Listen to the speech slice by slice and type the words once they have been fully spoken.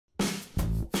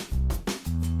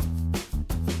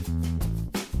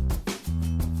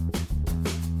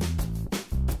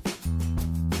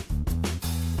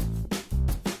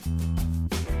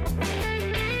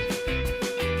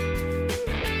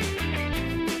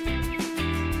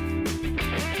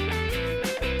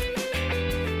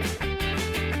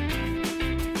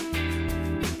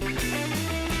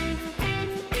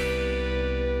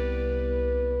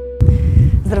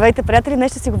Здравейте, приятели!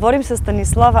 Днес ще си говорим с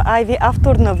Станислава Айви,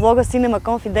 автор на влога Cinema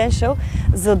Confidential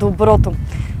за доброто.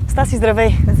 Стаси, здравей!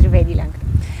 Здравей, Дилянка!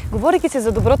 Говорейки се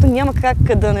за доброто, няма как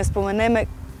да не споменеме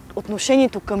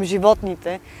отношението към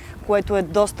животните, което е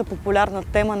доста популярна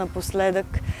тема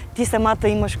напоследък. Ти самата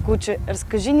имаш куче.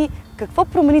 Разкажи ни, какво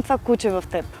промени това куче в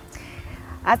теб?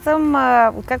 Аз съм,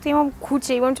 откакто имам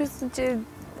куче, имам чувство, че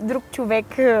друг човек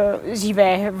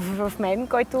живее в мен,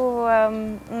 който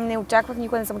не очаквах,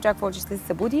 никога не съм очаквала, че ще се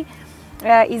събуди.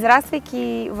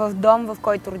 Израствайки в дом, в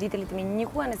който родителите ми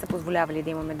никога не са позволявали да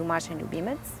имаме домашен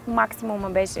любимец, максимума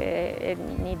беше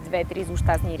едни 2-3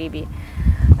 злощастни риби.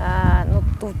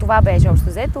 Но това беше общо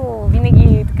взето.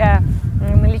 Винаги така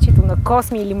наличието на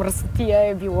косми или мръсотия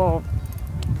е било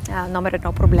номер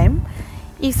едно проблем.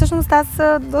 И всъщност аз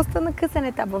доста на късен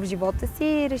етап в живота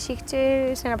си реших,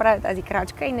 че ще направя тази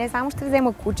крачка и не само ще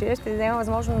взема куче, ще взема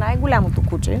възможно най-голямото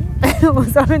куче,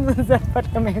 особено за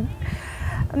апартамент.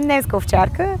 Немска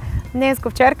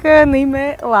овчарка на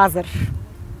име Лазар.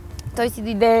 Той си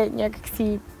дойде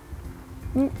някакси...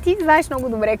 Ти знаеш много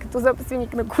добре, като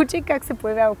собственик на куче, как се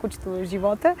появява кучето в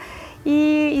живота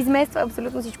и измества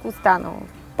абсолютно всичко останало.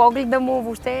 Погледа му,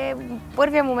 въобще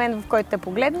първия момент, в който те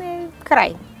погледне,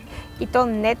 край. И то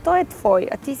не той е твой,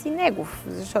 а ти си негов,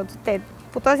 защото те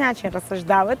по този начин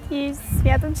разсъждават и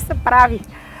смятам, че са прави.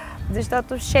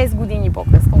 Защото 6 години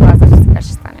по-късно, Лазар сега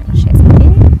ще стане на 6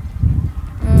 години,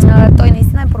 той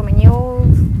наистина е променил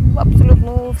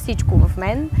абсолютно всичко в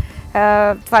мен.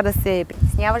 Това да се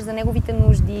притесняваш за неговите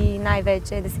нужди,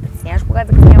 най-вече да се притесняваш,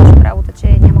 когато закъсняваш от работа, че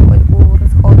няма кой да го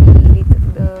разходи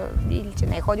или че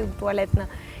не е ходил до тоалетна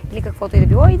или каквото и да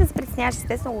било, и да се притесняваш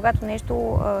естествено, когато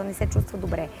нещо не се чувства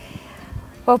добре.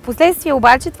 В последствие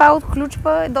обаче това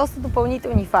отключва доста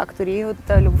допълнителни фактори от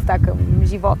любовта към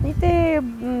животните.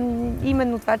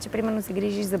 Именно това, че примерно се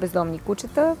грижиш за бездомни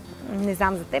кучета. Не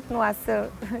знам за теб, но аз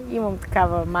имам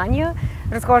такава мания.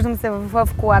 Разхождам се в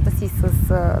колата си с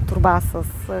торба с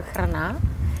храна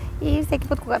и всеки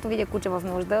път, когато видя куче в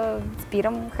нужда,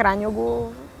 спирам, храня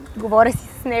го, говоря си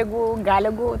с него,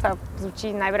 галя го. Това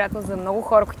звучи най-вероятно за много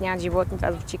хора, които нямат животни,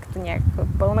 това звучи като някаква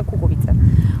пълна куковица.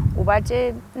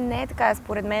 Обаче не е така.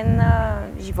 Според мен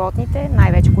животните,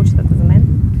 най-вече кучетата за мен,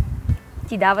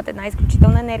 ти дават една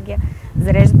изключителна енергия.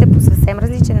 Зареждате по съвсем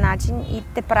различен начин и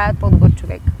те правят по-добър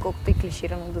човек, колкото и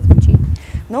клиширано да звучи.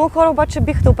 Много хора обаче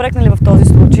биха те упрекнали в този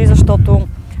случай, защото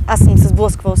аз съм се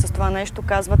сблъсквала с това нещо.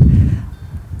 Казват,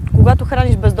 когато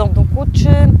храниш бездомно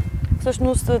куче,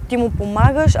 всъщност ти му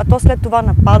помагаш, а то след това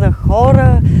напада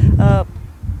хора.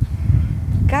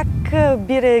 Как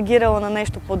би реагирала на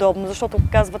нещо подобно? Защото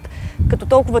казват, като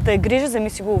толкова те е грижа, вземи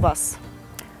си го у вас.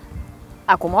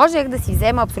 Ако можех да си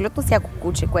взема абсолютно всяко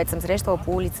куче, което съм срещала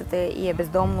по улицата и е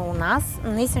бездомно у нас,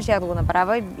 наистина ще да го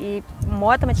направя. И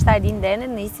моята мечта един ден е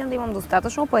наистина да имам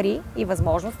достатъчно пари и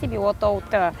възможности, било то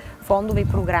от фондове и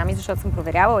програми, защото съм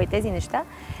проверявала и тези неща,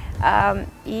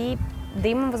 и да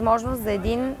имам възможност за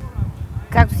един,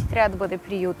 както си трябва да бъде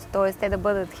приют. Т.е. те да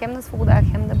бъдат хем на свобода,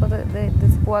 хем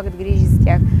да се полагат грижи за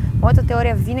тях. Моята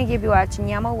теория винаги е била, че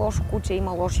няма лошо куче,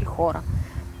 има лоши хора.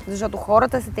 Защото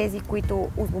хората са тези, които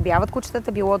озлобяват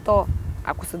кучетата, било то,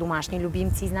 ако са домашни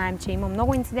любимци. Знаем, че има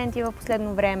много инциденти в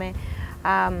последно време.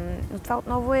 Но това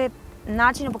отново е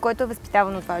начинът, по който е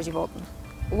възпитавано това животно.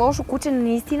 Лошо куче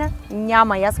наистина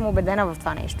няма и аз съм убедена в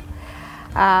това нещо.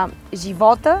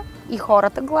 Живота и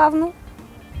хората главно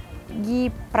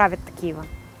ги правят такива.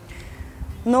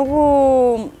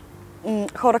 Много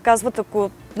хора казват,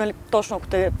 точно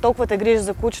ако толкова те грижи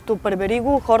за кучето, пребери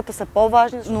го, хората са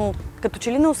по-важни, но като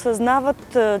че ли не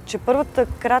осъзнават, че първата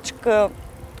крачка,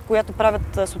 която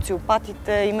правят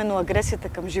социопатите, е именно агресията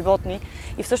към животни.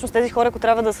 И всъщност тези хора, ако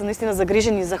трябва да са наистина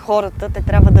загрижени за хората, те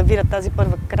трябва да вират тази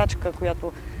първа крачка,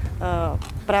 която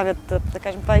правят, да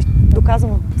кажем, това е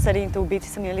доказано, серийните убийци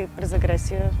са минали през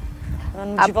агресия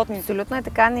на животните. Абсолютно е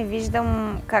така. Не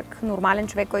виждам как нормален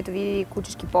човек, който види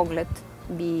кучешки поглед,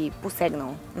 би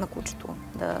посегнал на кучето,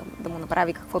 да му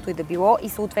направи каквото и да било и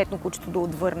съответно кучето да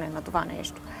отвърне на това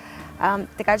нещо.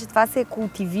 Така че това се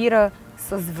култивира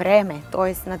с време,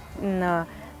 т.е. на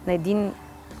един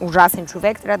ужасен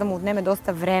човек трябва да му отнеме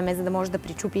доста време, за да може да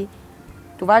причупи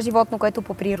това животно, което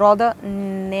по природа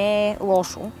не е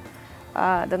лошо,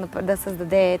 да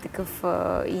създаде такъв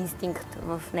инстинкт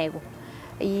в него.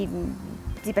 И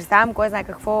си представям кой знае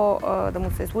какво да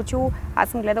му се е случило. Аз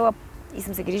съм гледала и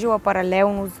съм се грижила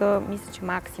паралелно за, мисля, че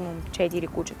максимум 4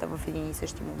 кучета в един и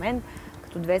същи момент,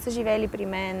 като 2 са живели при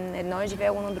мен, едно е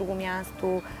живело на друго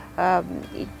място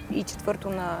и четвърто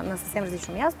на съвсем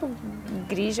различно място.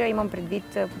 Грижа имам предвид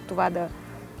под това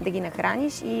да ги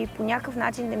нахраниш и по някакъв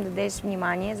начин да им дадеш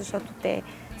внимание, защото те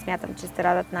смятам, че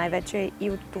страдат най-вече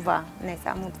и от това. Не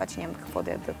само от това, че нямат какво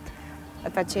да ядат, а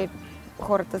това, че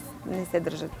хората не се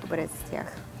държат добре с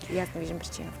тях. И аз не виждам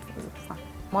причина за това.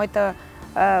 Моята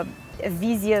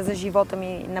визия за живота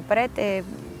ми напред е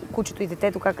кучето и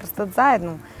детето как растат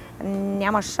заедно.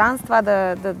 Няма шанс това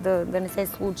да не се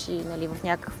случи, нали, в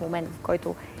някакъв момент, в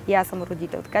който и аз съм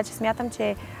родител. Така че смятам,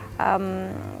 че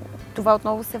това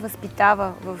отново се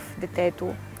възпитава в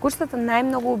детето. Кучетата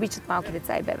най-много обичат малки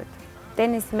деца и бебета. Те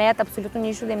не смеят абсолютно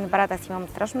нищо да им направят. Аз имам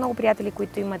страшно много приятели,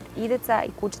 които имат и деца,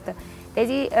 и кучета.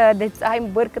 Тези деца им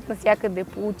бъркат навсякъде,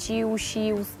 по очи,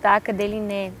 уши, уста, къде ли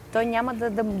не. Той няма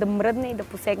да мръдне и да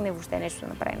посегне въобще нещо да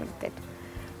направи на детето.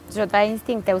 Защото това е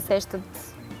инстинкт. Те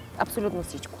усещат абсолютно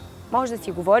всичко. Може да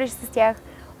си говориш с тях,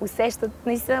 усещат,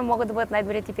 наистина могат да бъдат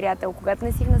най-добрият ти приятел. Когато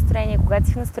не си в настроение, когато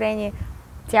си в настроение,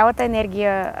 цялата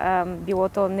енергия, било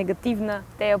то негативна,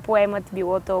 те я поемат,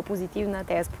 било то позитивна,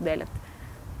 те я споделят.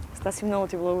 Стаси, много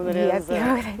ти благодаря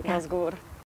за разговор.